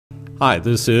Hi,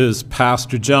 this is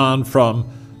Pastor John from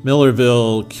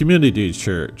Millerville Community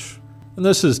Church, and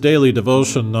this is Daily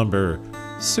Devotion number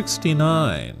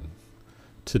 69.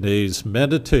 Today's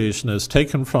meditation is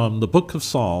taken from the book of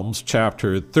Psalms,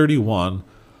 chapter 31,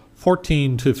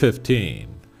 14 to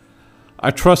 15. I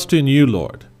trust in you,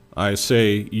 Lord. I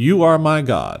say, you are my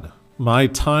God. My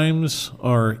times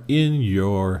are in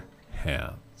your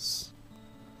hands.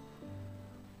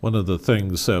 One of the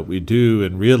things that we do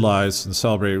and realize in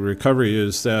Celebrate Recovery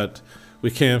is that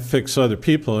we can't fix other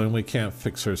people and we can't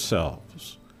fix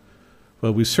ourselves.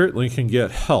 But we certainly can get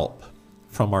help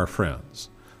from our friends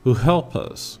who help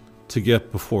us to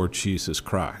get before Jesus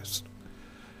Christ.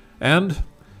 And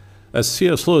as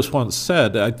C.S. Lewis once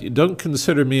said, don't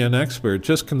consider me an expert,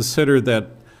 just consider that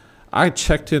I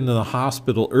checked into the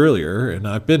hospital earlier, and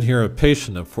I've been here a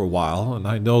patient for a while, and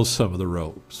I know some of the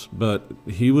ropes, but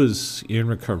he was in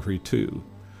recovery too.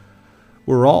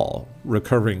 We're all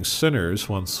recovering sinners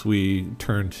once we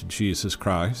turn to Jesus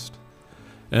Christ.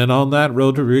 And on that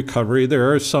road to recovery,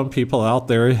 there are some people out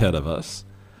there ahead of us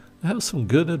that have some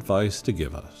good advice to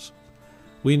give us.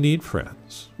 We need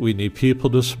friends. We need people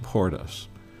to support us.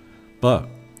 But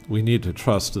we need to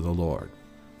trust in the Lord,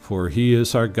 for He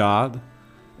is our God,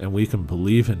 and we can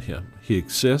believe in Him. He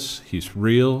exists. He's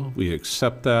real. We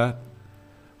accept that.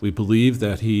 We believe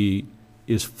that He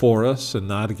is for us and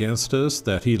not against us,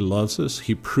 that He loves us.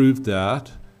 He proved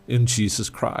that in Jesus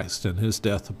Christ and His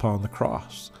death upon the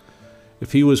cross.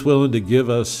 If He was willing to give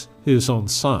us His own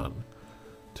Son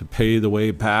to pay the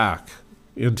way back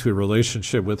into a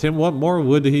relationship with Him, what more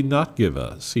would He not give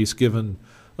us? He's given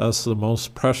us the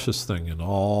most precious thing in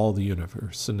all the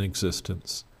universe and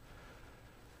existence.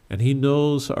 And He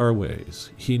knows our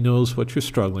ways. He knows what you're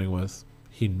struggling with.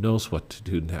 He knows what to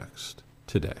do next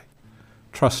today.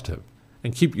 Trust Him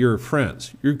and keep your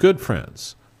friends, your good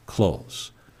friends,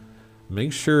 close.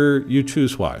 Make sure you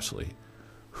choose wisely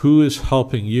who is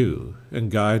helping you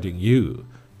and guiding you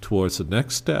towards the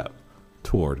next step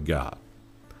toward God.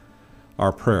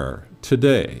 Our prayer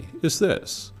today is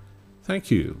this: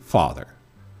 thank you, Father,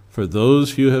 for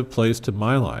those you have placed in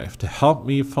my life to help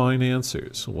me find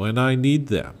answers when I need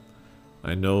them.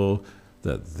 I know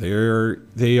that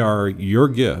they are your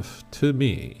gift to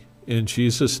me. In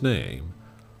Jesus' name,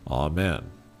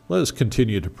 amen. Let us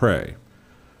continue to pray.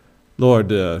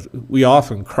 Lord, we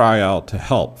often cry out to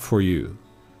help for you,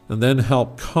 and then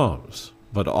help comes,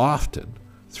 but often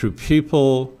through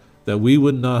people that we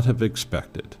would not have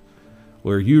expected,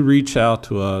 where you reach out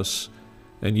to us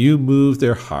and you move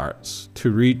their hearts to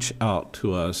reach out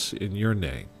to us in your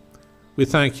name. We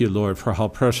thank you, Lord, for how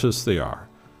precious they are,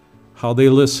 how they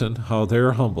listen, how they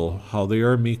are humble, how they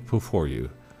are meek before you,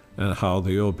 and how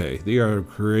they obey. They are a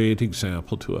great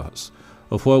example to us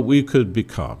of what we could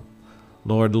become.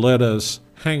 Lord, let us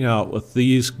hang out with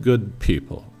these good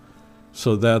people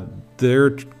so that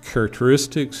their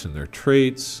characteristics and their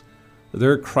traits,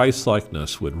 their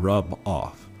Christ-likeness would rub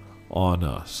off on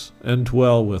us and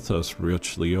dwell with us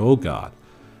richly, O God,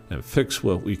 and fix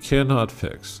what we cannot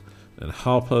fix, and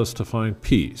help us to find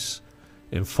peace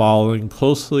in following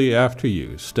closely after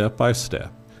you, step by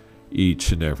step,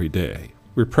 each and every day.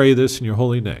 We pray this in your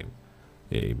holy name.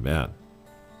 Amen.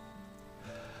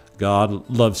 God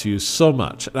loves you so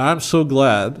much, and I'm so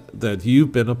glad that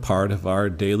you've been a part of our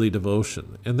daily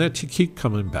devotion and that you keep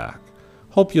coming back.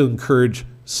 Hope you'll encourage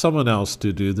someone else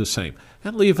to do the same,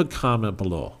 and leave a comment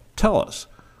below. Tell us,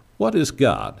 what is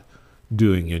God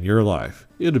doing in your life?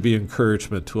 It'll be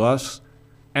encouragement to us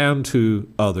and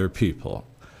to other people.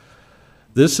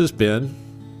 This has been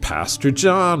Pastor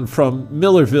John from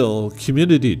Millerville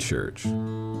Community Church,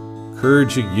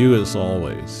 encouraging you as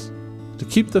always to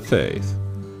keep the faith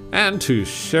and to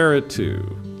share it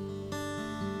too.